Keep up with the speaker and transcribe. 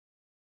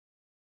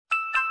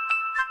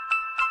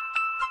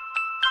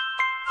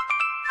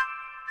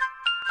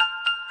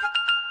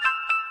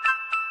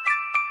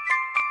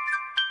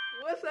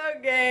What's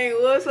up, gang?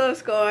 What's up,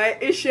 squad?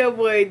 It's your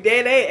boy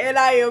Dede, and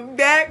I am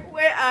back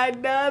with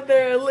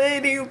another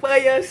little for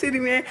your city,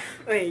 man.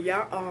 And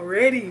y'all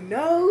already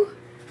know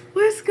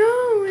what's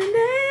going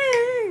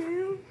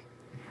on.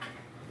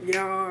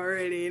 Y'all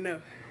already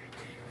know.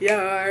 Y'all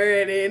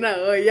already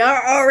know.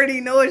 Y'all already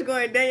know what's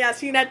going down. Y'all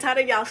seen that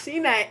title? Y'all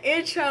seen that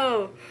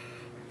intro?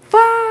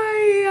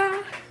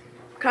 Fire!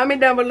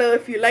 Comment down below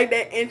if you like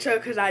that intro,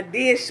 because I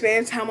did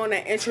spend time on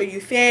that intro, you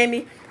feel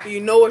me? You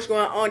know what's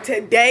going on.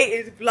 Today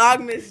is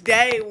Vlogmas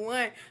Day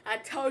 1. I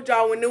told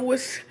y'all when I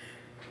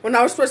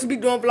was supposed to be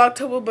doing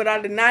Vlogtober, but I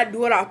did not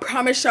do it. I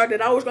promised y'all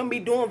that I was going to be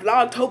doing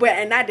Vlogtober,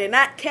 and I did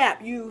not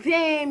cap, you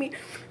feel me?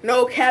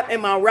 No cap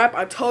in my rap.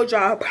 I told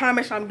y'all, I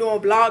promise I'm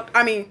doing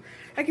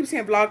I keep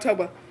saying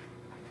Vlogtober.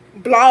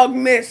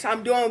 Vlogmas.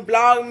 I'm doing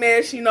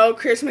Vlogmas. You know,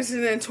 Christmas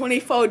is in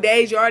 24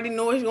 days. You already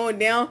know what's going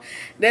down.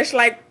 That's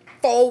like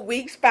 4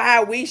 weeks,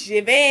 5 weeks,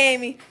 you feel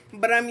me?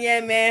 But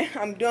yeah, man,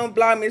 I'm doing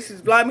Vlogmas. This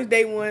is Vlogmas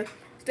Day 1.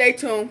 Stay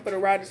tuned for the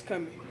ride is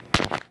coming.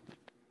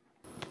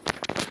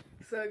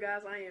 So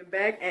guys, I am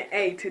back, and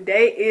hey,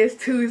 today is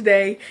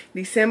Tuesday,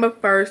 December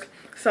 1st.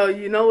 So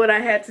you know what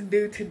I had to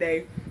do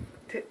today?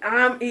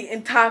 I'm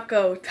eating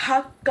Taco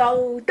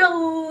Tuesday.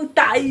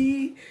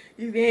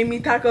 You gave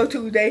me Taco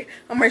Tuesday.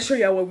 I'm gonna show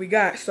y'all what we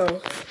got.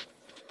 So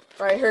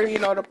right here, you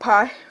know, the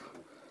pie.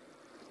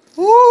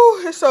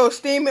 Woo, it's so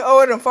steamy.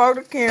 Oh, it done fogged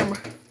the camera.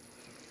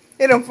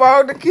 It done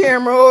fogged the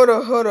camera.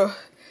 Hold up.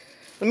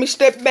 Let me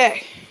step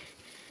back.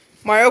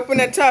 Might open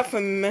that top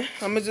for me, man.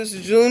 I'ma just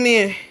zoom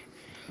in.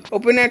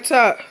 Open that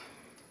top.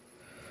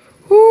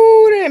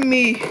 Woo, that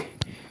meat.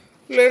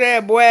 Look at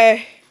that,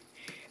 boy.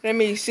 That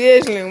meat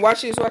sizzling.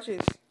 Watch this, watch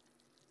this.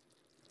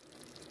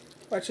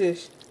 Watch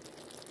this.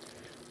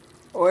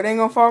 Oh, it ain't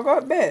gonna fog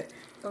up bad.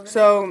 Okay.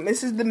 So,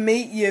 this is the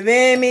meat, you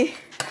feel me?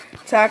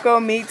 Taco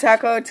meat,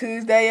 Taco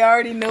Tuesday. You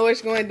already know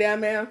what's going down,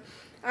 man.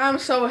 I'm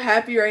so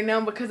happy right now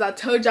because I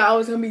told y'all I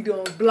was going to be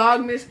doing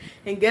Vlogmas.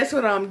 And guess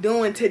what I'm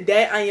doing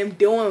today? I am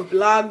doing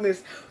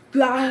Vlogmas.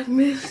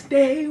 Vlogmas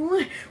Day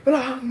 1.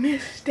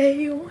 Vlogmas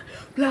Day 1.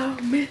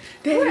 Vlogmas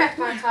Day 1. That's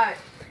my type.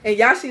 And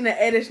y'all seen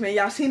the edits, man.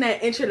 Y'all seen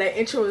that intro. That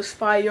intro is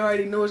fire. You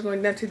already know what's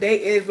going down. Today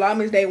is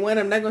Vlogmas Day 1.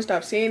 I'm not going to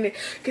stop saying it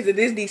because it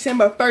is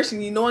December 1st.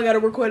 And you know I got to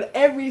record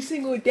every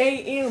single day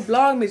in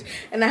Vlogmas.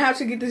 And I have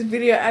to get this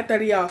video out there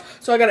to y'all.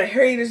 So I got to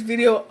hurry this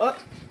video up.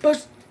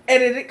 First,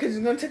 edit it because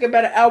it's going to take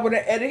about an hour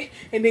to edit.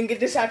 And then get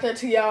this out there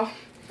to y'all.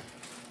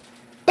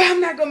 But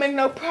I'm not going to make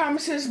no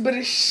promises. But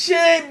it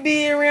should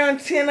be around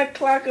 10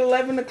 o'clock,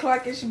 11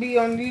 o'clock. It should be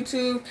on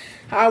YouTube.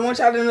 I want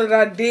y'all to know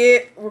that I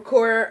did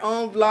record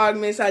on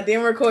Vlogmas. I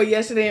didn't record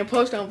yesterday and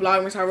post on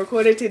Vlogmas. I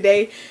recorded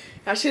today.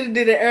 I should have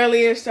did it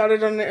earlier,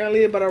 started on it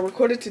earlier, but I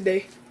recorded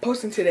today,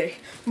 posting today.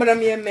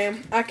 But yeah,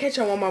 man, I'll catch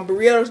y'all when my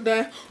burrito's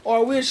done,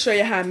 or we'll show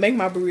you how I make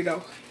my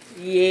burrito.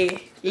 Yeah,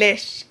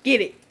 let's get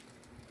it.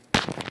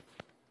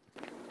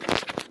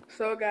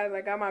 So guys,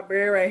 I got my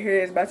bread right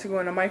here. It's about to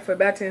go in the mic for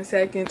about 10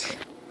 seconds.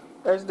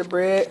 There's the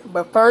bread.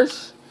 But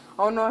first,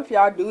 I don't know if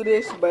y'all do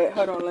this, but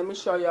hold on, let me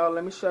show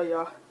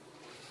y'all.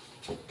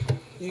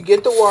 You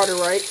get the water,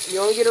 right? You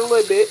only get a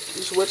little bit.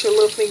 Just wet your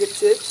little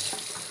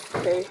fingertips.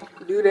 Okay,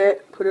 do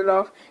that. Put it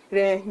off.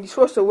 Then you're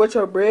supposed to wet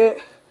your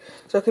bread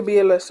so it can be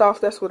a little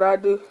soft. That's what I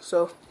do.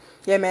 So,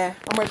 yeah, man.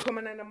 I'm going to put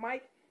it in the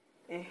mic.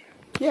 And,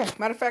 yeah,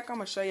 matter of fact, I'm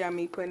going to show y'all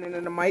me putting it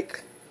in the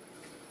mic.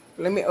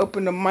 Let me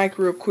open the mic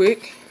real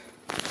quick.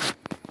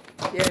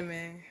 Yeah,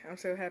 man. I'm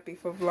so happy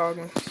for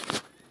vlogging.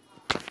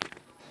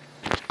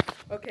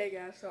 Okay,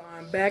 guys. So,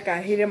 I'm back.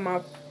 I heated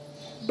my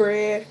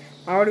bread.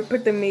 I already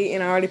put the meat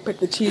and I already put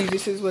the cheese.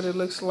 This is what it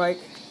looks like.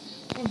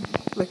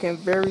 Looking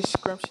very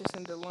scrumptious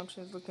and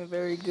delicious. Looking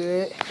very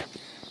good.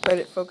 Let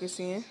it focus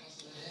in.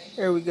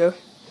 There we go.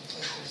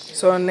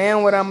 So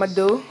now what I'm going to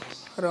do.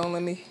 Hold on,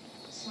 let me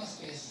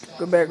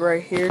go back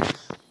right here.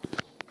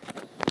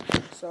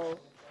 So,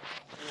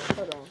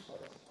 hold on.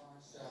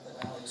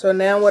 So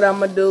now what I'm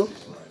going to do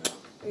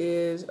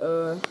is,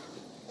 I'm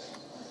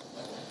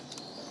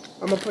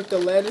going to put the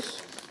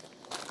lettuce.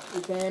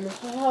 You can.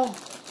 Oh.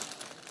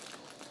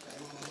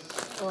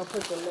 I'm going to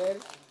put the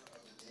lettuce.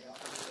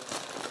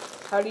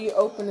 How do you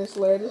open this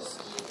lettuce?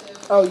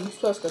 Oh, you're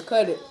supposed to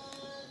cut it.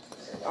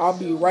 I'll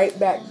be right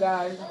back,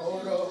 guys.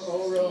 Hold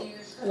up.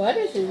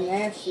 Lettuce is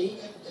nasty.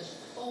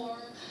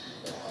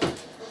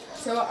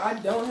 So, I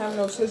don't have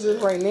no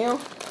scissors right now.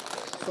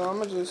 So, I'm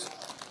going to just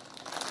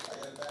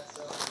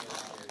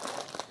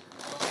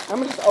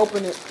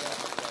open it.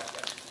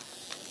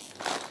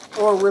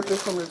 Or rip it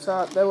from the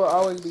top. That will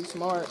always be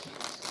smart.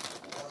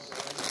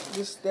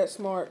 Just that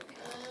smart.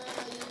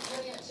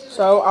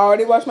 So, I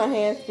already washed my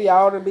hands for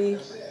y'all to be.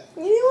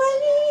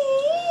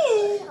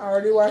 I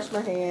already washed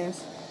my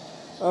hands.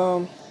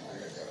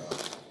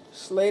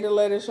 Slay the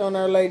lettuce on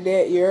there like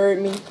that. You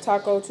heard me.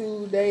 Taco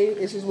Tuesday.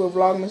 This is what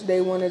Vlogmas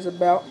Day 1 is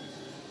about.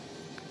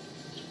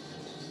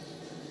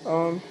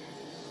 And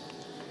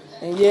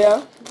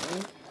yeah.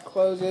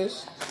 Close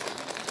this.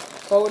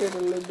 Fold it a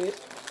little bit.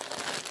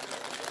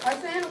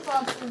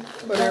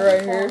 Put it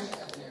right here.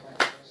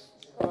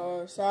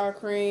 Sour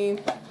cream.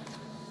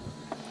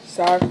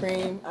 Sour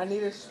cream. I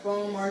need a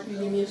spoon, Marky.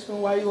 Give me a spoon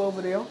while you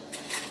over there.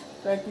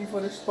 Thank you for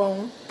the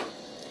spoon.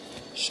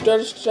 Stir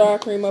the sour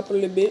cream up a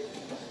little bit.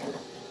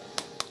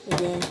 And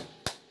then,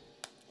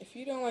 if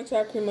you don't like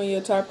sour cream on your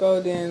taco,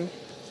 then,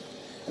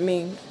 I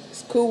mean,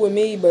 it's cool with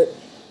me, but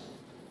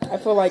I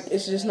feel like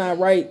it's just not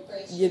right.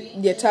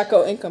 Your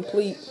taco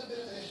incomplete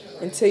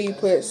until you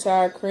put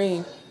sour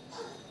cream.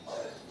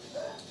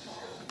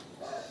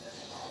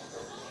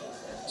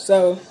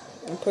 So,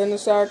 I'm putting the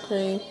sour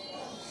cream.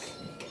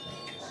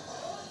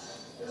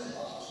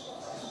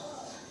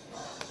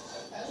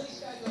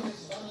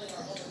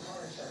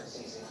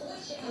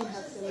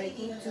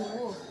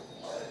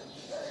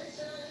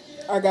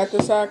 I got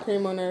the sour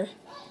cream on there.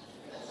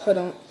 Hold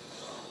on.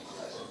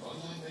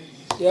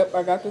 Yep,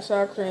 I got the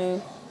sour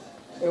cream.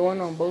 It went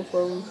on both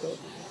of them. So.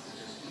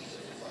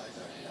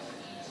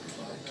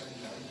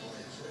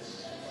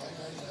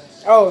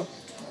 Oh,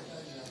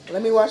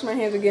 let me wash my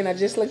hands again. I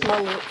just licked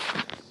my lips.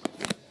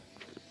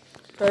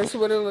 So this is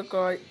what it look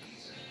like.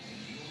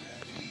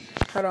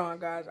 Hold on,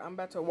 guys. I'm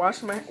about to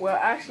wash my... Well,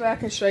 actually, I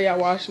can show y'all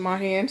wash my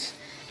hands.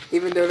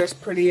 Even though that's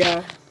pretty...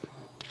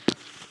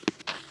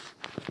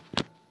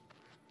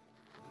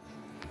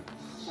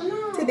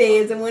 Today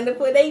is a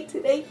wonderful day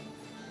today.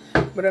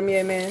 But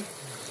yeah, man.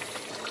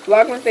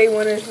 Vlogmas Day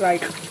 1 is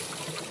like...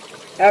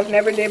 I've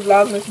never did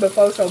Vlogmas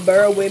before, so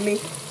bear with me.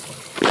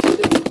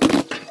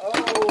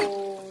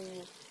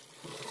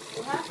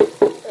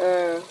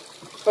 Oh.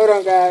 Hold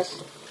on,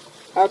 guys.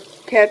 I'll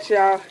catch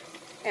y'all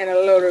in a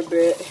little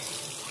bit.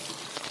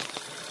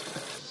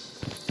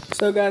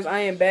 So, guys,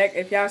 I am back.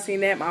 If y'all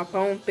seen that, my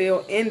phone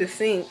fell in the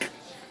sink.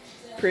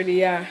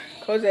 Pretty,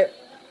 close that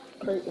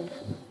curtain.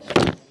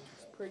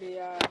 It's pretty,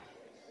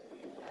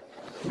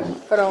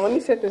 hold on, let me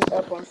set this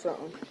up on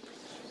something.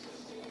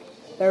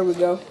 There we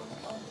go.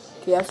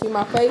 Can y'all see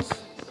my face?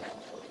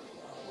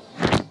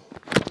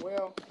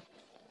 Well,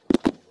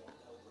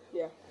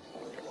 yeah.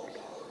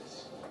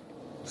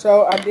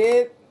 So I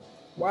did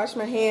wash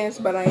my hands,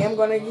 but I am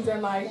gonna use a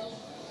knife.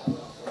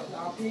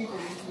 Now people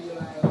be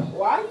like,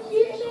 why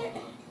you getting it?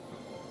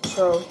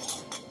 So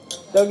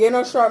don't get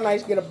no sharp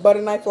knives, get a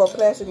butter knife or a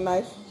plastic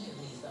knife.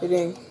 And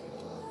then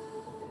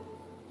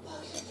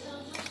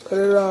put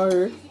it on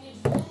here.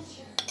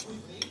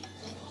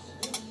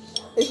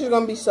 This is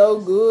gonna be so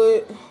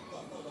good.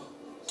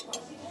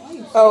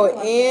 Oh,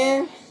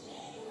 and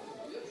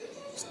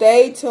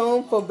stay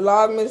tuned for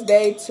Vlogmas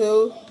Day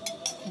 2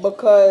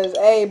 because,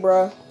 hey,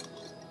 bro,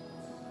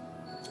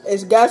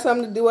 it's got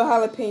something to do with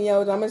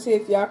jalapenos. I'm gonna see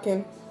if y'all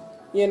can,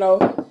 you know,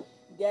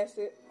 guess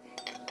it.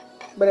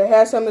 But it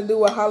has something to do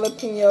with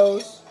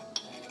jalapenos.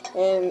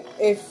 And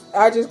if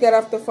I just get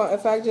off the phone,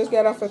 if I just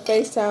get off a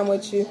FaceTime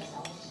with you,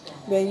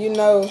 then you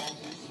know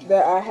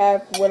that I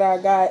have what I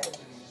got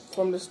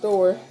from the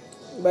store.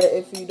 But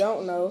if you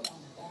don't know,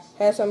 it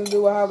has something to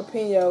do with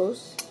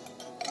jalapenos.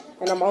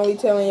 And I'm only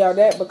telling y'all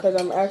that because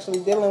I'm actually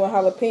dealing with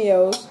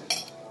jalapenos.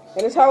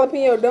 And this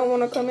jalapeno don't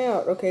want to come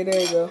out. Okay, there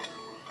you go.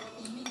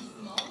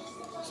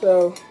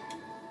 So,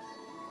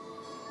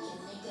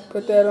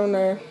 put that on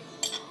there.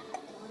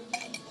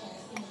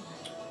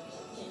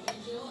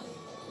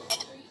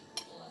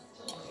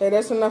 Okay,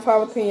 that's enough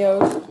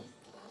jalapenos.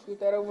 Keep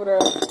that over there.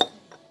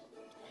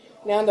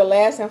 Now the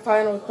last and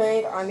final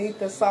thing, I need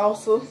the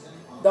salsa.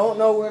 Don't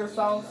know where the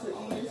salsa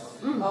is.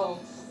 Oh.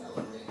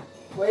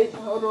 Wait,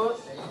 hold on.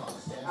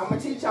 I'm going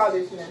to teach y'all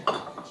this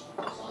now.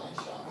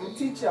 I'm going to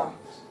teach y'all.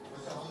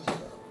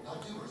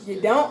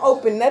 You don't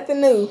open nothing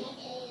new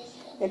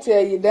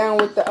until you're done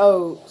with the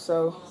old.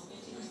 So,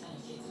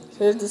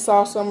 here's the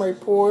sauce I'm going to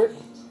report.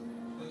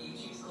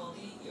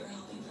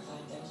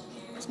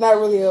 It's not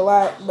really a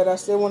lot, but I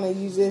still want to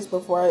use this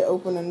before I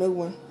open a new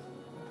one.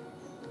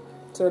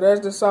 So,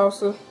 there's the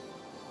salsa.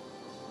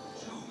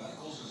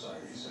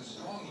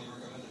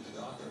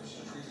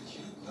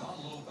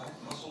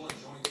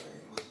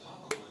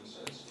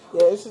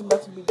 Yeah, this is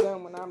about to be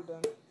done when I'm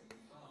done.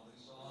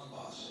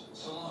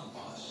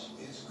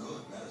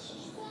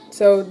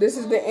 So this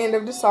is the end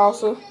of the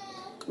salsa.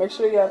 Make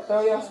sure y'all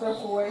throw y'all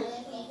stuff away.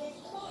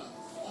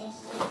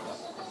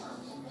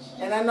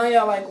 And I know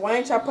y'all like, why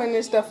ain't y'all putting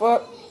this stuff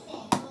up?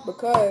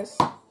 Because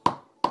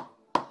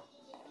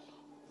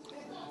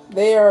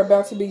they are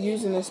about to be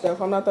using this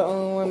stuff. I'm not the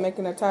only one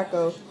making a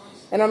taco.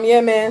 And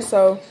yeah, man,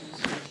 so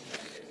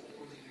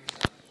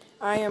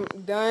I am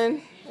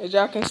done. As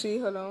y'all can see,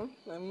 hold on.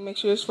 Let me make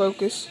sure it's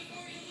focused.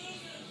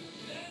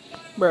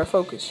 Bruh,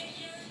 focus.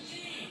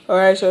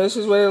 Alright, so this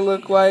is what it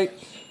looked like.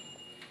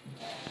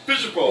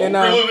 Fishbowl,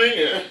 living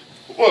in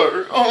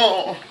water.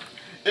 Oh,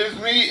 it's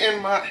me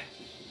and my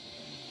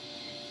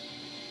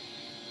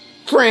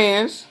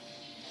friends.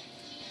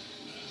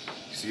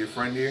 You see your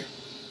friend here?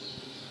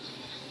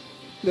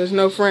 There's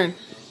no friend.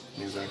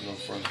 Means I have no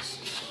friends.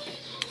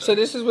 So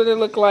this is what it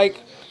looked like.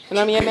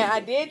 And yeah, man,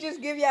 I did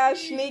just give y'all a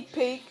sneak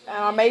peek. And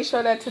I made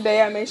sure that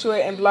today, I made sure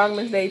it in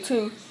Vlogmas Day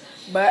 2.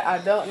 But I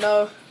don't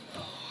know.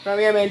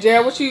 Yeah, man,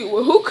 Jared,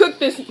 who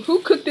cooked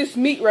this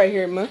meat right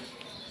here, man?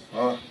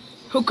 Huh?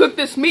 Who cooked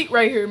this meat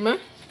right here, man?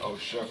 Oh,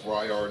 Chef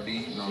Ry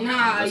RD. No,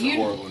 nah, that's you.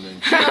 a horrible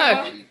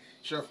name.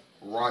 Chef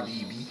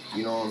Rodibi,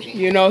 you know what I'm saying?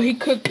 You know, he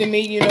cooked the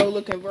meat, you know,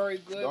 looking very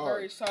good, Dog.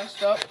 very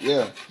sauced up.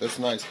 Yeah, that's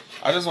nice.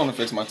 I just want to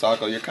fix my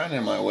taco. You're kind of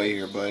in my way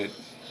here, but...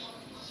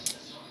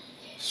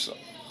 So,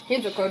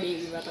 He's recording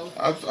you, brother.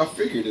 I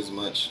figured as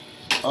much.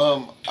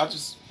 I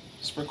just...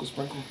 Sprinkle.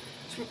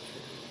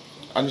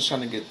 I'm just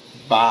trying to get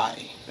by.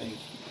 Thank you.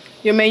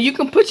 Yeah, man, you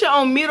can put your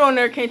own meat on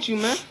there, can't you,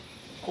 man?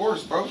 Of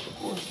course, bro.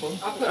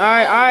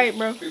 Alright,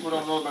 bro. People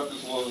don't know about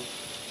this little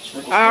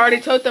sprinkle. I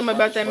already told them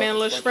about that, man. A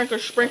little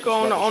sprinkle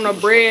on the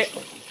bread.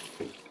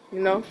 You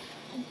know?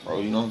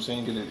 Bro, you know what I'm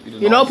saying? Get it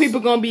you know people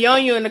gonna be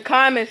on you in the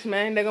comments,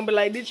 man. They're gonna be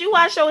like, did you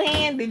wash your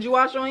hands? Did you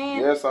wash your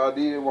hands? Yes, I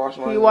did wash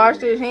my hands. He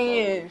washed his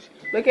hands.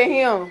 Look at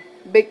him.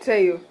 Big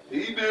tail.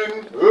 He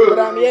didn't.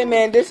 But yeah,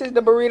 man, this is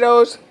the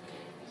burritos.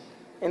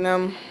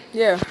 And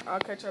yeah, I'll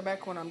catch y'all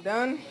back when I'm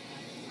done.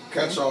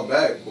 Catch y'all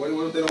back. What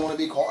if they don't want to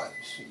be caught?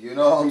 You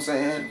know what I'm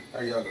saying?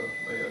 There y'all go.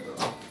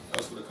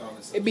 That's for the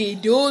comment section. It be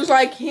dudes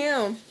like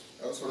him.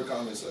 That's for the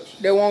comment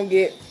section. They won't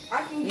get.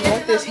 I can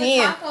get this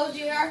hand. Tacos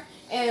here,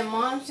 and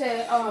Mom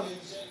said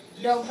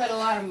don't put a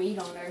lot of meat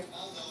on there.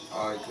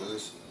 Alright,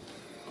 cuz.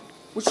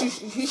 What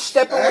you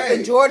stepping with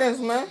the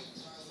Jordans, man?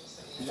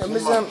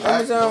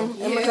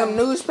 Some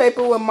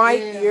newspaper with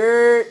Mike.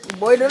 Yeah.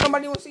 Boy, don't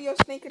nobody want to see your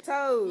stinky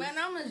toes. Man,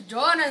 I'm Miss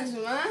Jordans,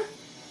 man.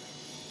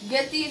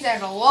 Get these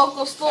at a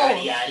local store.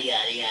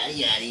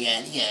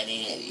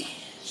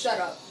 Shut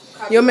up.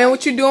 Yo, man,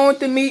 what you doing with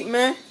the meat,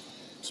 man?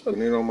 Just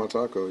putting it on my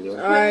taco, yeah.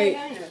 Alright.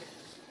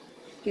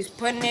 He's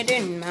putting it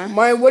in, man.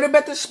 Man, what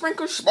about the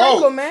sprinkle,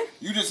 man?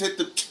 You just hit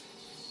the...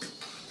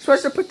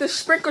 Supposed to put the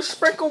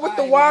sprinkle with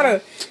the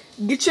water.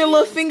 Get your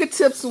little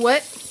fingertips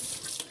wet.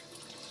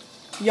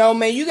 Yo,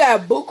 man, you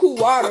got buku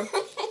water.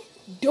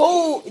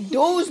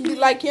 Dudes be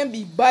like him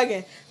be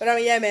bugging. But I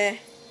mean, yeah, man.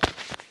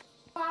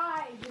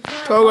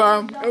 So,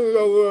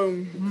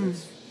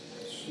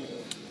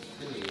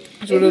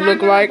 that's what it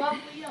look like.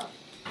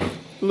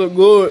 Look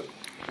good.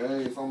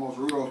 Hey, it's almost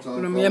Rudolph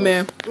time. Yeah,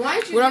 man.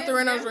 Rudolph the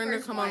Red-Nosed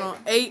Reindeer come on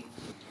 8.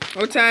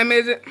 What time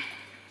is it?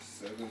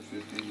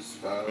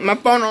 7:55. My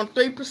phone on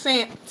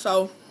 3%,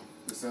 so.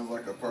 It sounds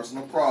like a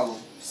personal problem,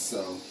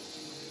 so.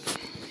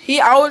 He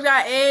always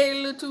got add a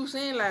little 2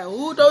 cents. Like,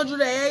 who told you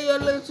to add your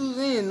little 2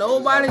 cents?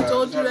 Nobody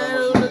told you to add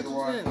your little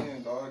 2 cents.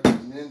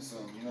 And then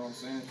some, you know what I'm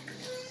saying?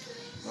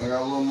 I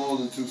got a little more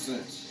than 2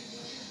 cents.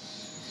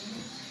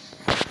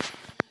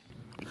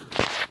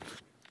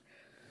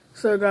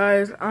 So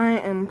guys, I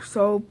am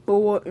so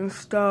full and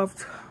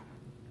stuffed.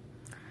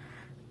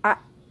 I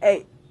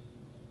ate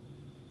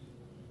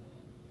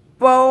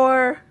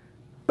 4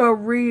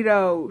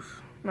 burritos.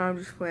 No, I'm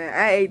just playing.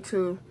 I ate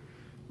 2,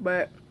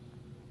 but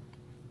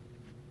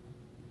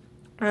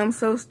I'm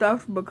so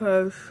stuffed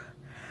because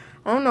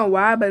I don't know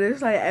why, but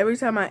it's like every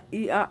time I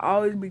eat, I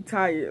always be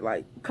tired.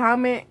 Like,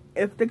 comment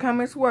if the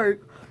comments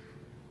work.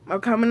 I'll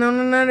comment on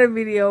another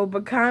video,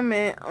 but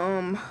comment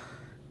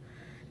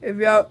if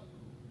y'all.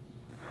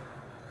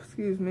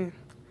 Excuse me.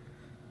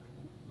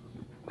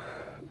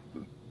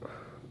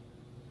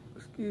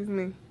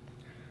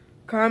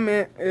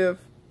 Comment if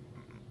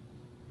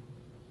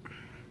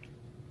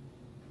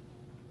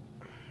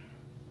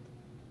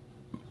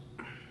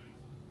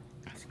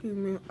excuse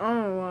me. I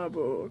don't know why, but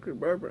okay,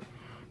 burping.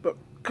 But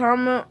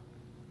comment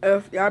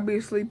if y'all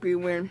be sleepy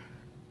when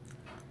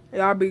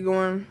y'all be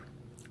going.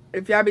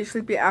 If y'all be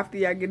sleepy after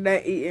y'all get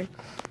done eating.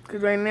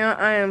 Cause right now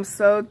I am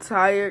so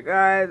tired,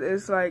 guys.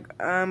 It's like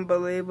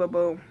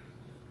unbelievable.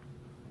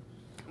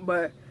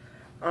 But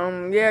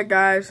yeah,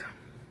 guys.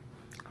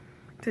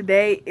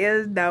 Today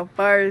is the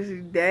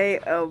first day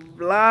of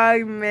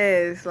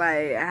Vlogmas.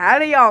 Like, how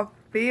do y'all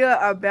feel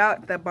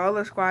about the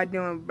Bowler Squad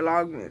doing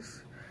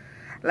Vlogmas?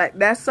 Like,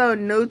 that's so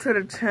new to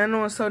the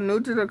channel and so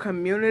new to the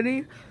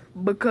community.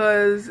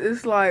 Because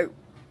it's like,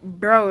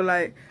 bro,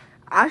 like,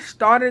 I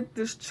started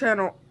this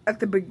channel at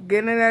the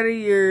beginning of the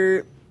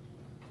year.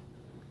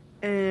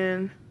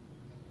 And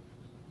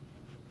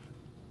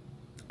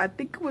I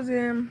think it was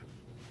in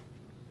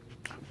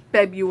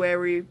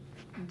February.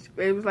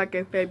 It was like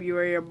in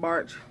February or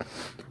March.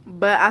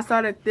 But I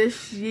started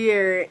this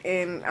year,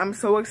 and I'm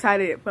so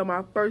excited for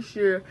my first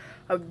year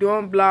of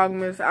doing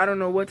Vlogmas. I don't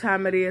know what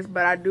time it is,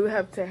 but I do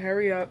have to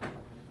hurry up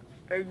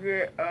and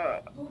get oh,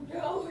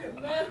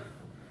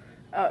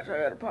 so I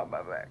gotta pop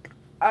my back.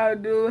 I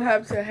do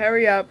have to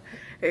hurry up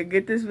and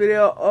get this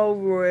video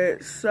over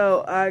with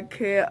so I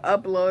can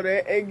upload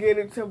it and get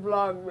it to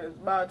Vlogmas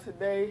by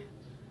today.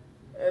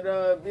 And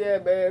yeah,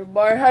 man.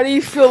 Bar, how do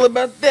you feel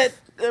about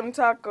them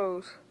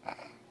tacos?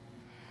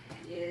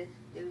 Yeah,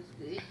 it was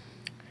good.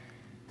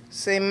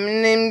 Say my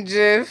name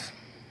Jeff.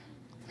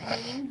 My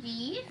name's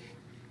Jeff.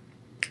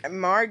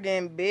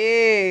 Morgan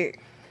big.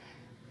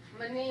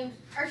 My name's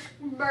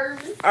Ashburn.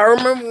 I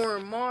remember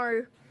when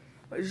Mar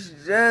was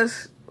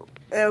just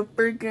in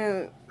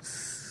freaking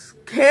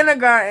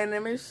kindergarten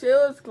in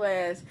Michelle's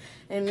class,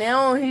 and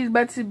now he's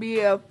about to be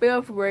a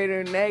 5th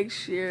grader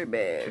next year,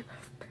 man.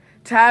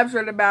 Times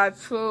run about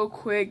too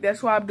quick.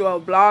 That's why I'm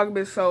doing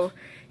Vlogmas. So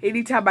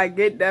anytime I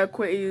get that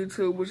quit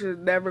YouTube, which is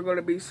never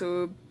gonna be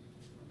soon,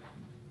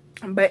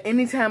 But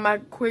anytime I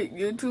quit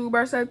YouTube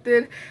or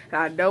something,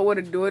 I don't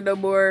want to do it no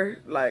more.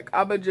 Like,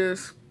 I'ma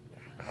just,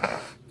 I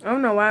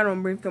don't know why I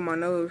don't breathe through my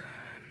nose.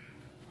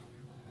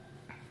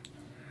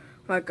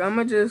 Like,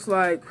 I'ma just,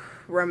 like,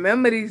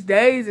 remember these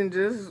days, and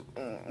just,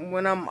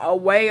 when I'm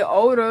way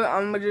older,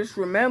 I'ma just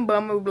remember.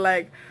 I'ma be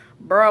like,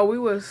 bro, we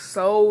was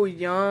so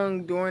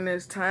young during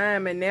this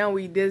time, and now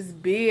we this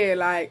big.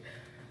 Like,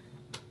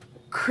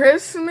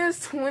 Christmas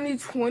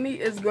 2020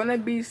 is gonna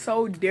be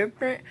so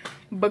different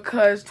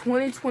because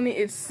 2020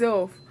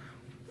 itself,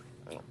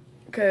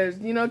 because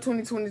you know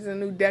 2020 is a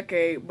new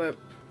decade, but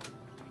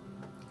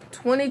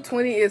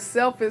 2020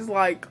 itself is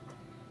like,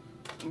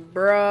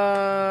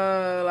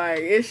 bruh, like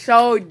it's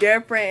so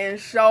different and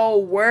so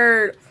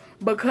weird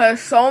because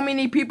so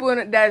many people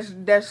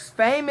that's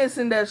famous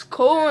and that's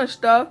cool and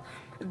stuff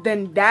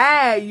then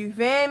died, you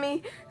feel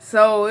me?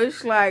 So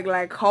it's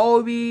like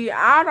Kobe.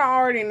 I done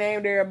already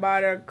named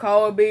everybody.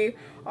 Kobe,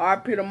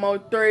 R.P. to Mo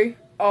 3,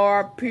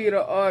 R.P.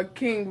 to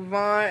King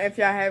Von. If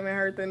y'all haven't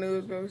heard the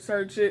news, go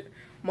search it.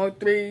 Mo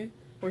 3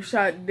 was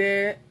shot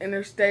dead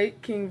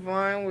interstate. King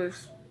Von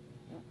was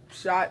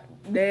shot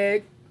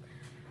dead.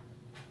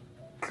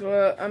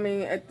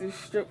 At the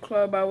strip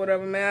club or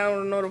whatever, man. I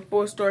don't know the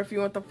full story. If you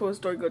want the full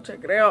story, go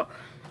check it out.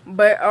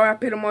 But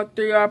R.I.P. to Mo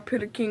 3, R.P.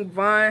 to King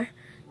Von.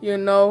 You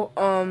know,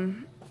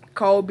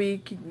 Kobe,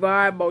 King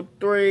Von, Mo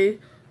 3,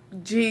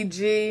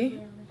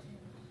 Gigi,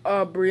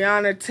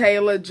 Breonna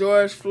Taylor,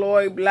 George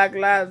Floyd, Black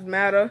Lives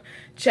Matter.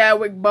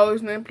 Chadwick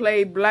Boseman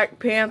played Black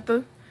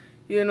Panther.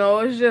 You know,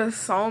 it's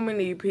just so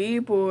many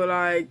people.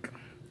 Like,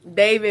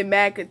 David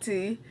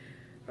McAtee.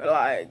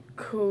 Like,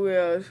 who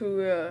else?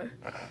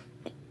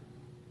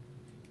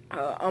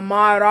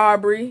 Ahmaud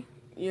Arbery,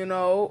 you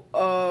know,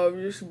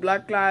 just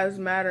Black Lives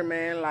Matter,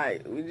 man.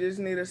 Like, we just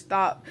need to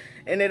stop.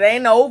 And it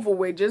ain't over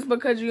with. Just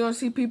because you don't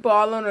see people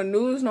all on the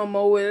news no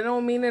more, it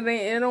don't mean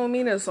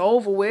it's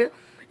over with.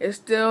 It's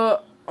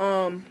still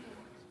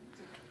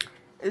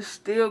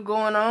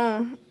going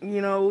on,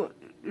 you know.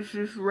 It's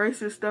just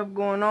racist stuff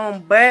going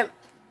on. But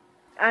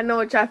I know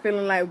what y'all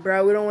feeling like,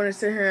 bro. We don't want to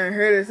sit here and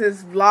hear this.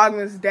 It's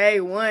Vlogmas day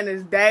 1.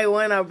 It's day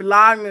 1 of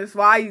Vlogmas.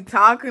 Why are you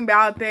talking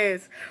about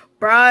this?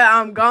 Bro,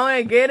 I'm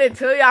going to get it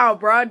to y'all,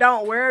 bro.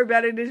 Don't worry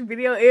about it. This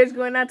video is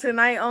going out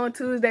tonight on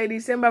Tuesday,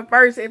 December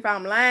 1st. If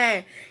I'm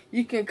lying,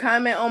 you can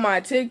comment on my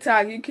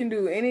TikTok. You can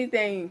do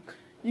anything.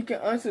 You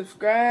can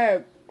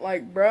unsubscribe.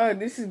 Like, bro,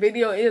 this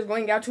video is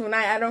going out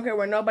tonight. I don't care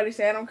what nobody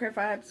say. I don't care if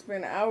I have to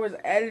spend hours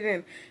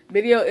editing.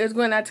 Video is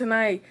going out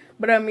tonight.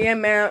 But, yeah,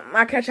 man,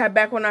 I'll catch y'all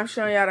back when I'm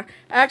showing y'all.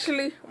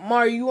 Actually,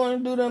 Mario, you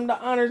want to do them the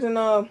honors and,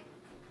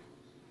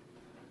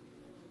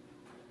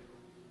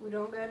 We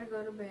don't got to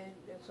go to bed.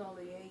 It's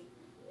only 8.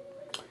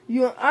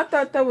 I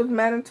thought that was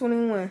Madden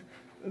 21,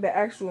 the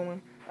actual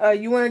one.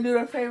 You want to do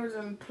the favors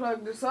and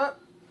plug this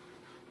up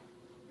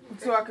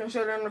so I can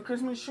show them the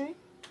Christmas tree?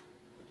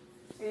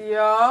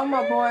 Yeah,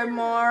 my boy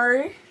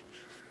Mari.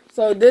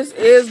 So this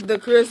is the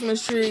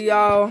Christmas tree,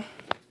 y'all.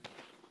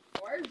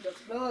 Where's the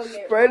plug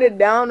at? Spread it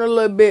down a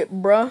little bit,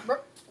 bruh.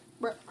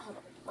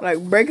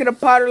 Like, break it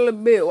apart a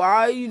little bit.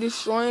 Why are you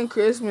destroying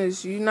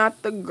Christmas? You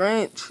not the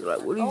Grinch.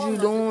 Like, what are you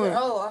doing?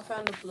 Oh, I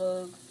found the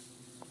plug.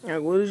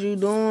 Like, what is you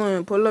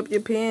doing? Pull up your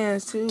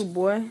pants, too,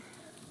 boy.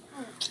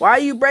 Why are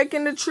you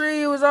breaking the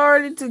tree? It was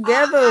already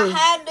together. I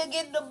had to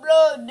get the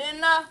plug,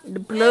 didn't I?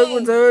 The plug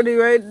was already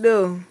right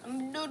there. I'm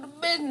going to do the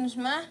business,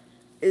 man.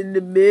 In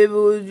the baby,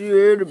 what you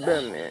heard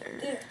about, man?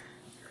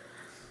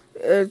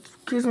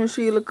 Christmas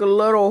tree look a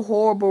little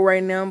horrible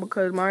right now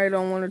because Mario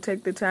don't want to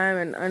take the time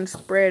and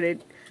unspread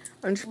it.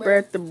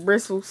 Unspread the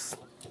bristles.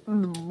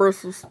 The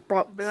bristles.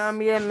 But, yeah,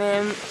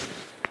 man.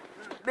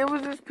 There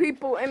was just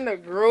people in the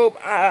group.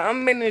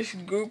 I'm in this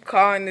group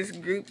call, in this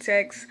group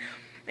text,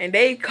 and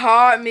they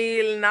called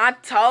me, and I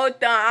told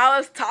them I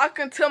was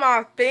talking to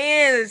my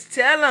fans.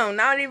 Tell them,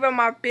 not even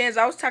my fans.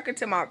 I was talking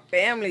to my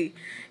family.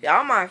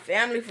 Y'all my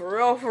family for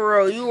real, for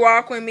real. You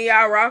rock with me,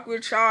 I rock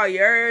with y'all.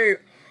 Yeah.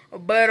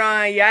 But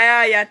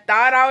yeah, y'all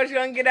thought I was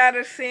gonna get out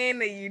of saying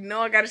that. You know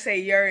I gotta say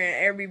yeah in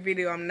every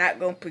video. I'm not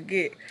gonna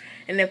forget.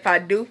 And if I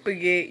do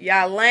forget,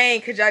 y'all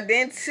lame, cause y'all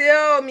didn't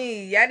tell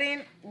me. Y'all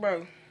didn't,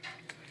 bro.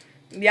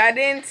 Y'all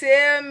didn't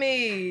tell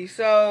me.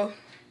 So,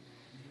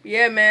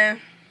 yeah,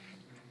 man.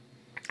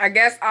 I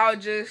guess I'll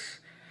just,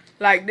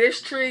 like, this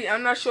tree.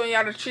 I'm not showing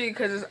y'all the tree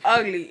because it's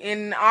ugly.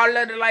 And all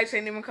of the lights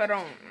ain't even cut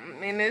on.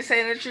 And this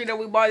ain't the tree that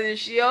we bought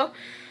this year.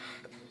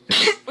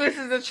 This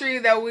is the tree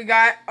that we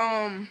got,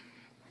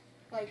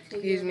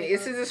 excuse me.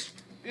 This is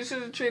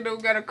a tree that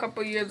we got a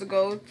couple years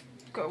ago.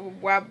 A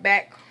while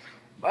back.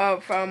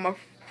 From a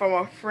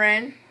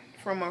friend.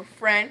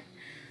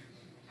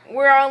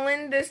 We're all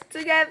in this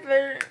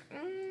together.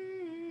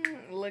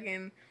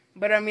 Looking.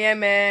 But yeah,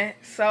 man.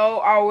 So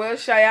I will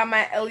show y'all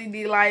my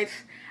LED lights.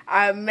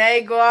 I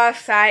may go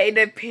outside. It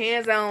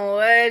depends on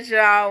what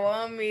y'all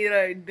want me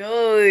to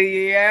do.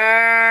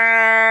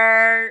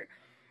 Yeah.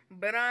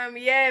 But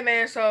yeah,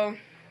 man. So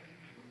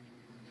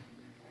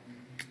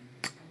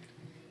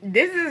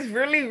this is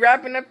really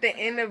wrapping up the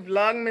end of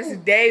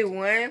Vlogmas day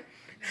 1.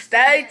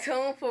 Stay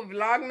tuned for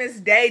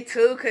Vlogmas Day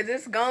 2 because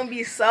it's going to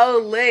be so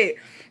lit.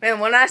 And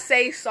when I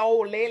say so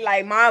lit,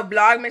 like my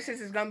Vlogmas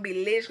is going to be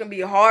lit. It's going to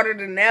be harder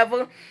than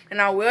ever.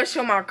 And I will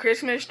show my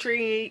Christmas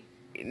tree.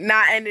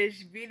 Not in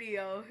this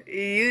video.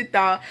 You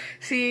thought.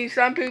 See,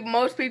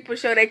 most people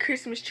show their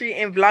Christmas tree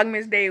in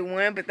Vlogmas Day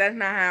 1, but that's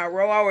not how I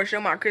roll. I will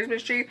show my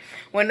Christmas tree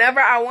whenever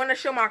I want to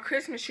show my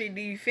Christmas tree.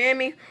 Do you feel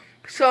me?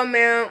 So,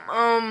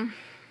 man,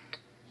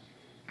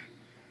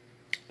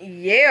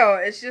 yeah,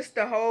 it's just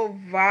the whole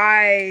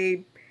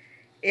vibe.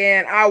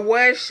 And I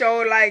will show,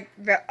 like,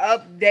 the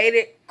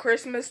updated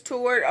Christmas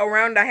tour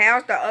around the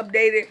house, the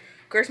updated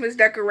Christmas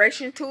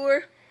decoration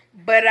tour.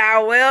 But I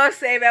will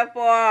save that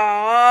for a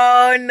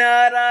whole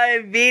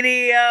nother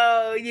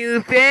video.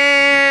 You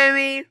feel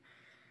me?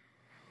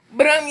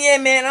 But yeah,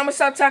 man, I'm gonna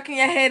stop talking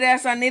your head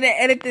ass. I need to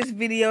edit this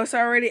video. It's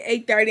already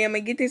 8:30. I'm gonna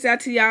get this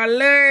out to y'all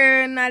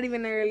later. Not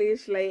even early,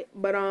 it's late.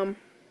 But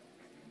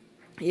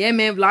yeah,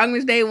 man,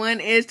 Vlogmas Day 1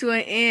 is to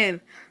an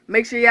end.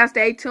 Make sure y'all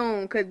stay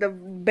tuned, cause the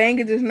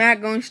bangers is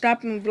not gonna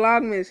stop in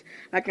Vlogmas.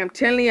 Like I'm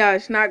telling y'all,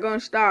 it's not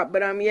gonna stop.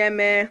 But yeah,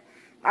 man,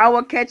 I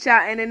will catch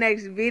y'all in the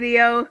next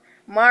video.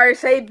 Mari,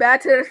 say bye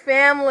to the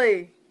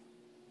family.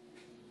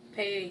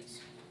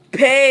 Peace.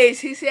 Peace.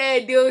 He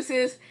said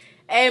deuces.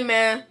 Hey,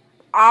 man,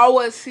 I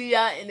will see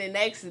y'all in the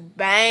next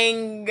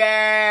banger.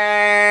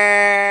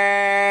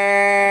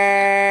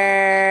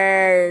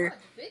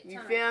 You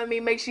feel me?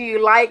 Make sure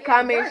you like,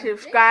 comment,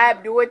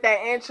 subscribe. Do what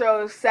that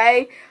intro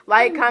say.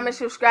 Like, comment,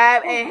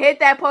 subscribe, and hit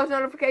that post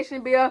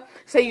notification bell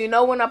so you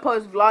know when I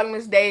post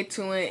Vlogmas Day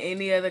 2 and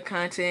any other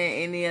content,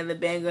 any other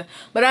banger.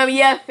 But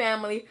yeah,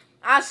 family.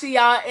 I'll see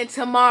y'all in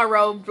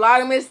tomorrow,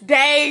 Vlogmas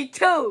Day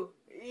 2.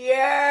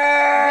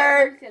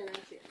 Yeah.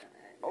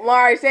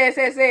 Mari, say it.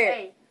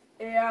 Hey.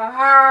 Yeah,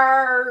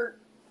 heard.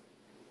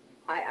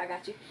 I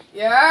got you.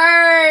 You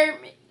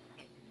heard me.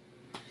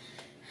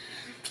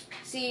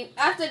 See,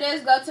 after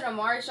this, go to the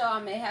Mari show. I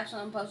may have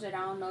something posted. I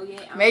don't know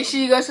yet. Make sure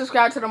you go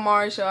subscribe to the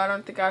Mari show. I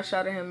don't think I've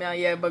shouted him out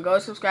yet, but go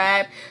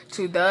subscribe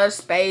to the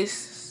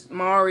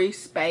Mari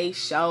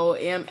show,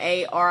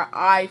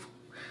 MARI.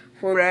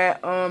 For that,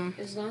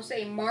 it's gonna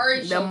say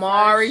Mari show. The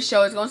Mari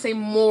show. It's gonna say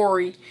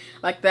Maury,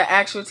 like the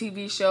actual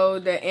TV show,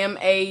 the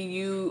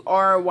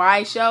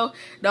MAURY show.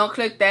 Don't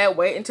click that.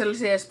 Wait until it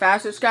says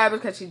 5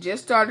 subscribers because he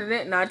just started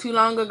it not too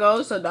long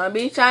ago. So don't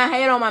be trying to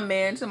hate on my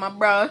man, to my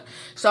bro.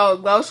 So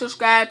go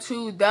subscribe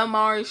to the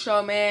Mari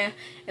show, man.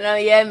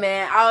 And yeah,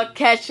 man, I'll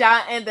catch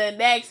y'all in the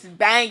next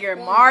banger.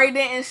 Mari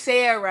didn't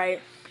say it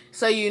right,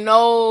 so you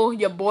know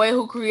your boy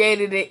who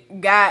created it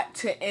got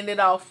to end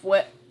it off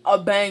with a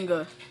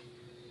banger.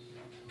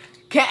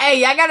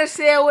 Hey, y'all gotta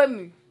say it with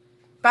me.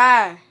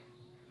 5,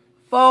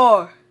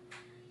 4,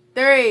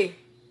 3,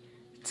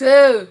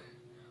 2,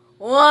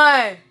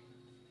 1.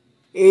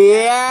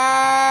 Yeah.